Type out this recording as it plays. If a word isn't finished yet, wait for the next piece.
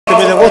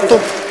este mes de agosto,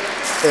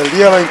 el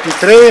día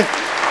 23,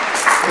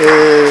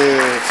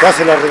 se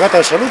hace la regata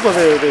de chalupas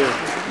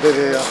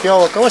desde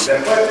Apiado a Cahuach.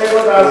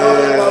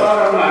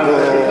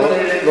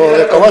 Los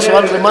de Cahuach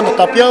van remando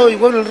tapiados y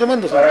bueno el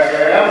remando. El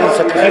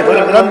sacrificio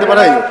es grande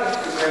para ellos.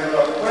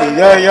 Y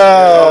ya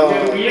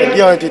el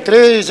día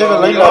 23 llega a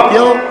la isla de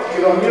Apiado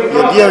y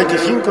el día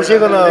 25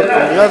 llega a la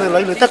comunidad de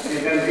la isla de Taco,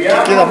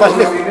 que queda más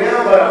lejos.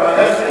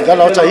 Y ya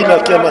la otra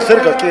isla queda más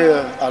cerca, que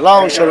al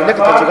lado de Choroné,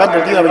 que está llegando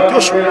el día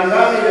 28.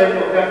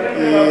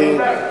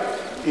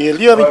 Y el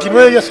día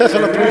 29 ya se hace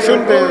la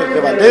procesión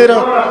de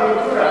bandera,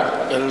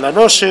 en la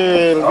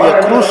noche el día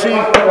Crucis,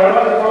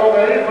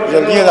 y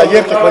el día de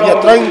ayer, que fue el día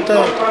 30,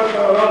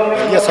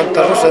 el día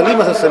Santa Rosa de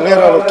Lima, se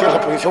celebra lo que es la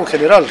procesión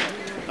general,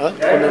 con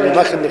la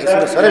imagen de Jesús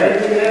Nazareno.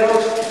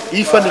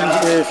 Y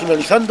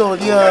finalizando el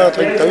día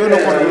 31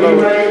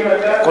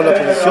 con la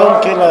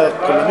procesión, que es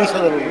con la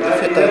misa de la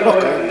fiesta de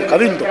rosca, de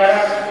Cabildo.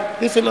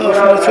 Esa es la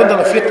finalización de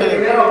la fiesta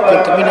que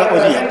termina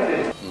hoy día.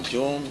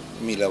 Yo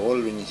mi labor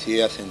lo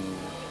inicié hace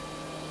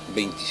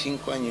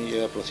 25 años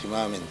ya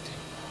aproximadamente.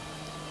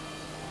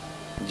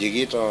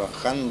 Llegué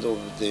trabajando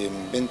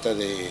en venta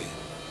de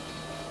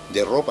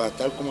ropa,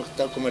 tal como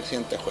está el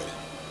comerciante afuera.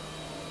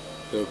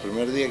 Pero el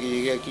primer día que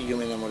llegué aquí yo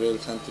me enamoré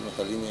del santo y no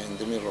salí ni a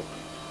vender mi ropa.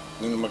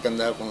 Yo nomás que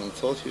andaba con un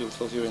socio y el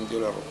socio vendió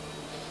la ropa.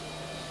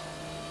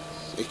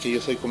 Es que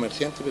yo soy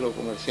comerciante, pero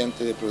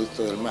comerciante de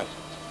productos del mar.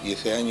 Y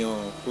ese año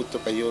justo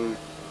cayó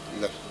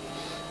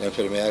la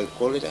enfermedad del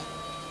cólera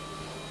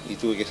y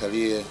tuve que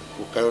salir a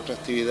buscar otra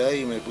actividad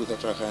y me puse a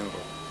trabajar en ropa.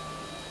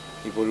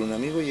 Y por un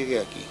amigo llegué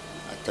aquí,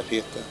 a esta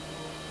fiesta.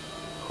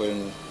 Fue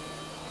en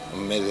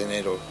un mes de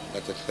enero,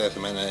 la tercera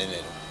semana de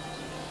enero.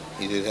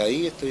 Y desde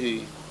ahí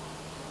estoy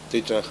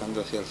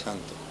trabajando hacia el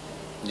santo.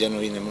 Ya no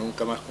vine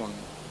nunca más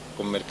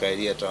con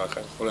mercadería a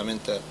trabajar,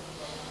 solamente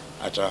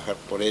a trabajar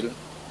por él,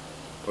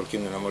 porque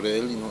me enamoré de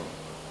él y no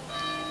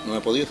me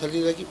he podido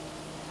salir de aquí.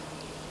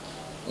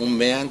 Un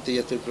mes antes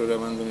ya estoy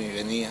programando mi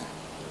venida,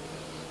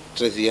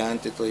 3 días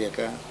antes estoy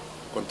acá,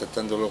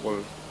 contactándolo con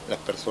las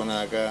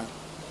personas acá,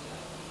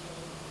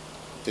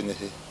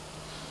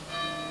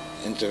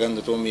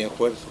 entregando todo mi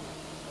esfuerzo,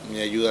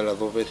 mi ayuda las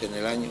 2 veces en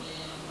el año.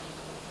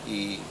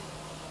 Y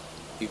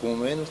como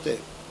me ven ustedes,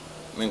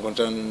 me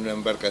encontraron en una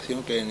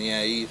embarcación que venía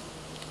ahí,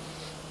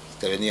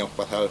 veníamos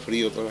pasado el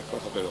frío, todas las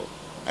cosas, pero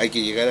hay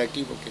que llegar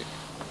aquí porque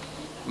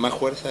más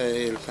fuerza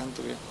es el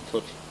santo que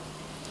nosotros.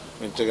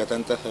 Me entrega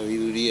tanta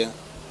sabiduría,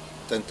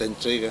 tanta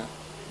entrega,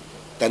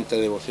 tanta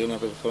devoción a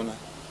personas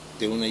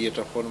de una y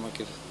otra forma,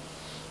 que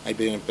hay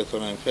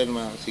personas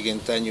enfermas, el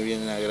siguiente año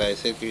vienen a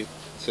agradecer que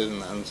se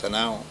han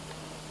sanado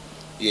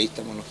y ahí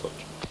estamos nosotros.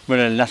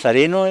 Bueno, el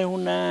Nazareno es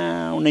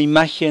una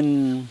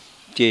imagen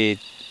que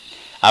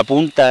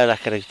apunta a las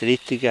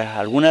características,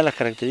 algunas de las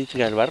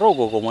características del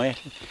barroco, como es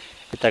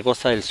esta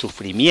cosa del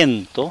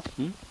sufrimiento,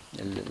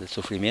 el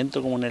sufrimiento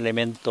como un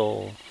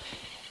elemento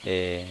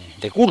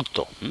de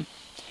culto,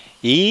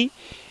 y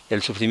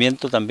el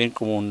sufrimiento también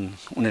como un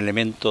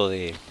elemento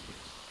de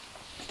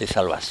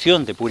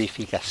salvación, de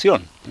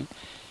purificación.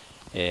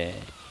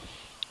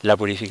 La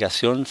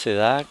purificación se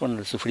da con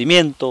el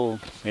sufrimiento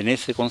en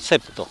ese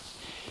concepto,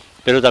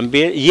 pero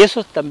también, y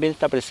eso también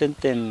está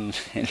presente en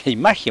la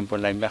imagen, por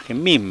la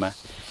imagen misma.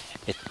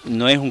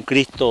 No es un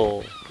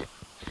Cristo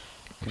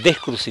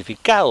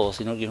descrucificado,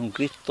 sino que es un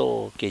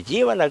Cristo que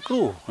lleva la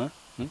cruz.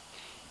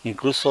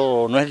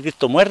 Incluso no es el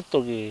Cristo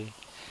muerto que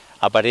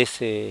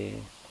aparece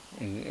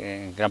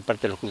en gran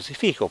parte de los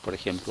crucifijos, por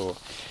ejemplo,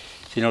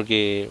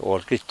 o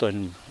el Cristo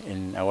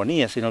en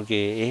agonía, sino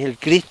que es el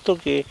Cristo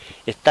que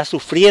está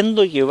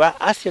sufriendo y que va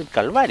hacia el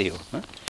Calvario.